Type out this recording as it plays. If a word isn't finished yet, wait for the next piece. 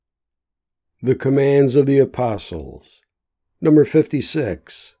The Commands of the Apostles. Number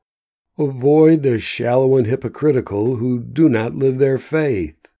 56. Avoid the shallow and hypocritical who do not live their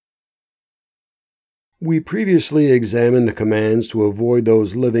faith. We previously examined the commands to avoid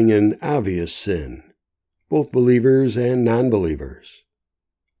those living in obvious sin, both believers and non-believers.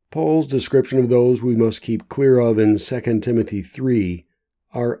 Paul's description of those we must keep clear of in 2 Timothy 3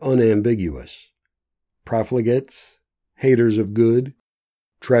 are unambiguous. Profligates, haters of good,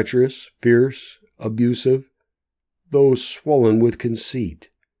 treacherous, fierce, abusive, those swollen with conceit.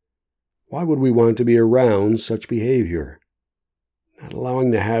 Why would we want to be around such behavior? Not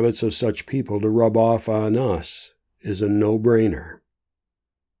allowing the habits of such people to rub off on us is a no-brainer.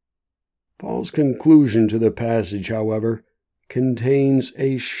 Paul's conclusion to the passage, however, contains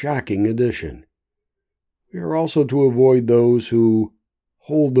a shocking addition. We are also to avoid those who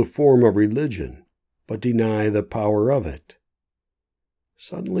hold the form of religion, but deny the power of it.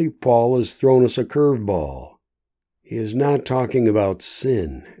 Suddenly, Paul has thrown us a curveball. He is not talking about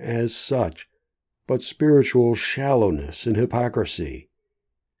sin as such, but spiritual shallowness and hypocrisy.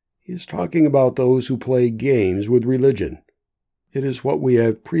 He is talking about those who play games with religion. It is what we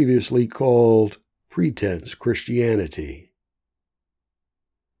have previously called pretense Christianity.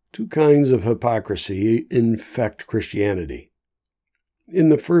 Two kinds of hypocrisy infect Christianity. In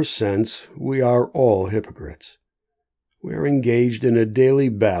the first sense, we are all hypocrites. We are engaged in a daily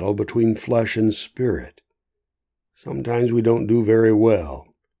battle between flesh and spirit. Sometimes we don't do very well.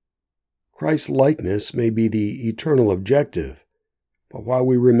 Christ-likeness may be the eternal objective, but while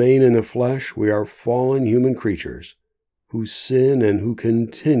we remain in the flesh, we are fallen human creatures who sin and who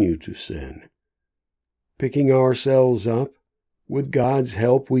continue to sin. Picking ourselves up, with God's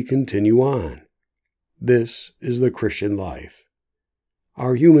help we continue on. This is the Christian life.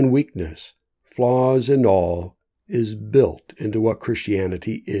 Our human weakness, flaws and all, is built into what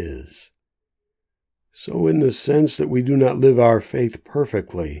Christianity is. So in the sense that we do not live our faith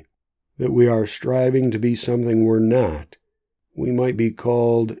perfectly, that we are striving to be something we're not, we might be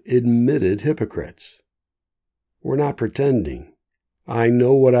called admitted hypocrites. We're not pretending. I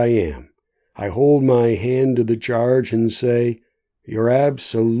know what I am. I hold my hand to the charge and say, "You're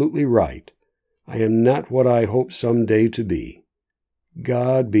absolutely right. I am not what I hope someday to be.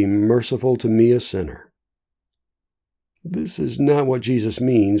 God be merciful to me, a sinner." This is not what Jesus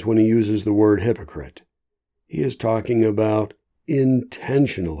means when he uses the word hypocrite. He is talking about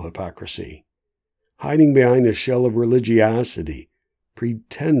intentional hypocrisy, hiding behind a shell of religiosity,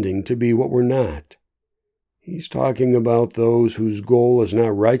 pretending to be what we're not. He's talking about those whose goal is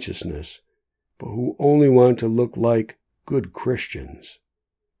not righteousness, but who only want to look like good Christians.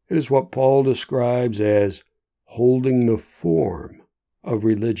 It is what Paul describes as holding the form of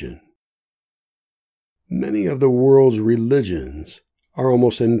religion. Many of the world's religions are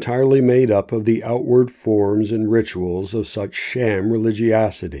almost entirely made up of the outward forms and rituals of such sham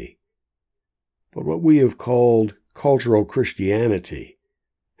religiosity. But what we have called cultural Christianity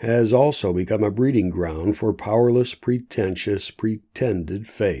has also become a breeding ground for powerless, pretentious, pretended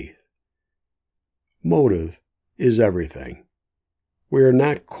faith. Motive is everything. We are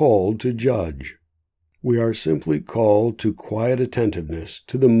not called to judge. We are simply called to quiet attentiveness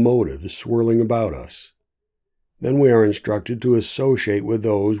to the motives swirling about us. Then we are instructed to associate with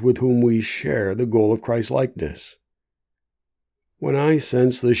those with whom we share the goal of Christ-likeness. When I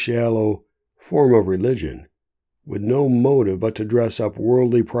sense the shallow form of religion, with no motive but to dress up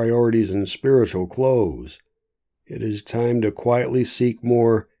worldly priorities in spiritual clothes, it is time to quietly seek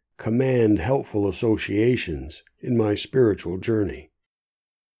more command-helpful associations in my spiritual journey.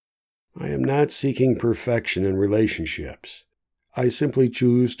 I am not seeking perfection in relationships. I simply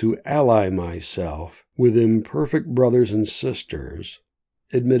choose to ally myself with imperfect brothers and sisters,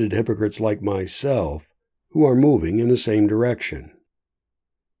 admitted hypocrites like myself, who are moving in the same direction.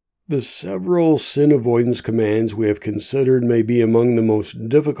 The several sin avoidance commands we have considered may be among the most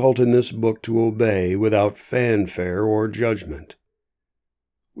difficult in this book to obey without fanfare or judgment.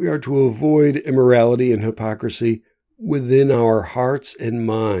 We are to avoid immorality and hypocrisy within our hearts and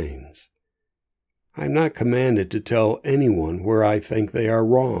minds. I am not commanded to tell anyone where I think they are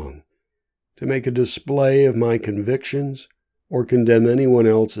wrong, to make a display of my convictions, or condemn anyone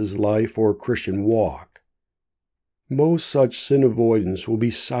else's life or Christian walk. Most such sin avoidance will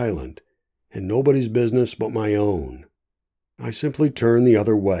be silent and nobody's business but my own. I simply turn the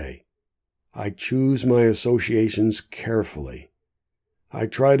other way. I choose my associations carefully. I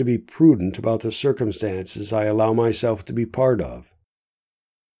try to be prudent about the circumstances I allow myself to be part of.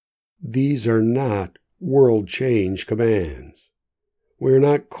 These are not world-change commands. We are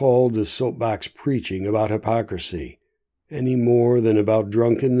not called to soapbox preaching about hypocrisy any more than about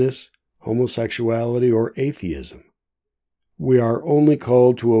drunkenness homosexuality, or atheism. We are only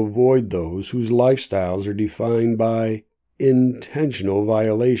called to avoid those whose lifestyles are defined by intentional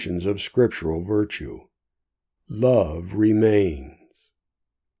violations of scriptural virtue. Love remains.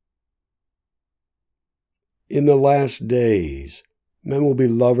 In the last days, men will be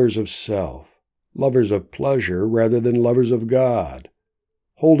lovers of self, lovers of pleasure rather than lovers of God,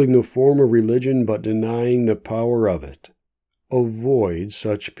 holding the form of religion but denying the power of it. Avoid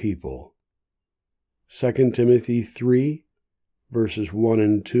such people. 2 Timothy 3, verses 1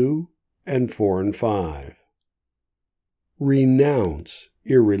 and 2, and 4 and 5. Renounce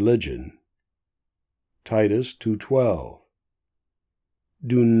irreligion. Titus 2:12.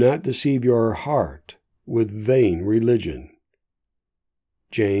 Do not deceive your heart with vain religion.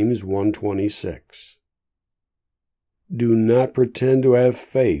 James 1:26. Do not pretend to have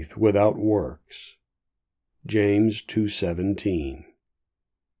faith without works. James 2:17.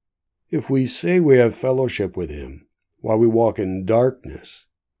 If we say we have fellowship with him while we walk in darkness,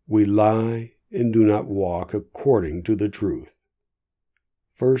 we lie and do not walk according to the truth.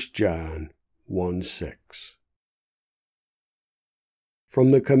 1 John 1:6. From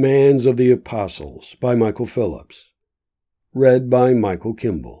the Commands of the Apostles by Michael Phillips. Read by Michael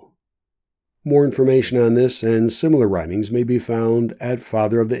Kimball. More information on this and similar writings may be found at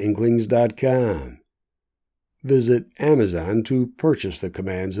fatheroftheinklings.com. Visit Amazon to purchase the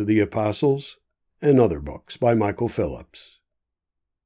Commands of the Apostles and other books by Michael Phillips.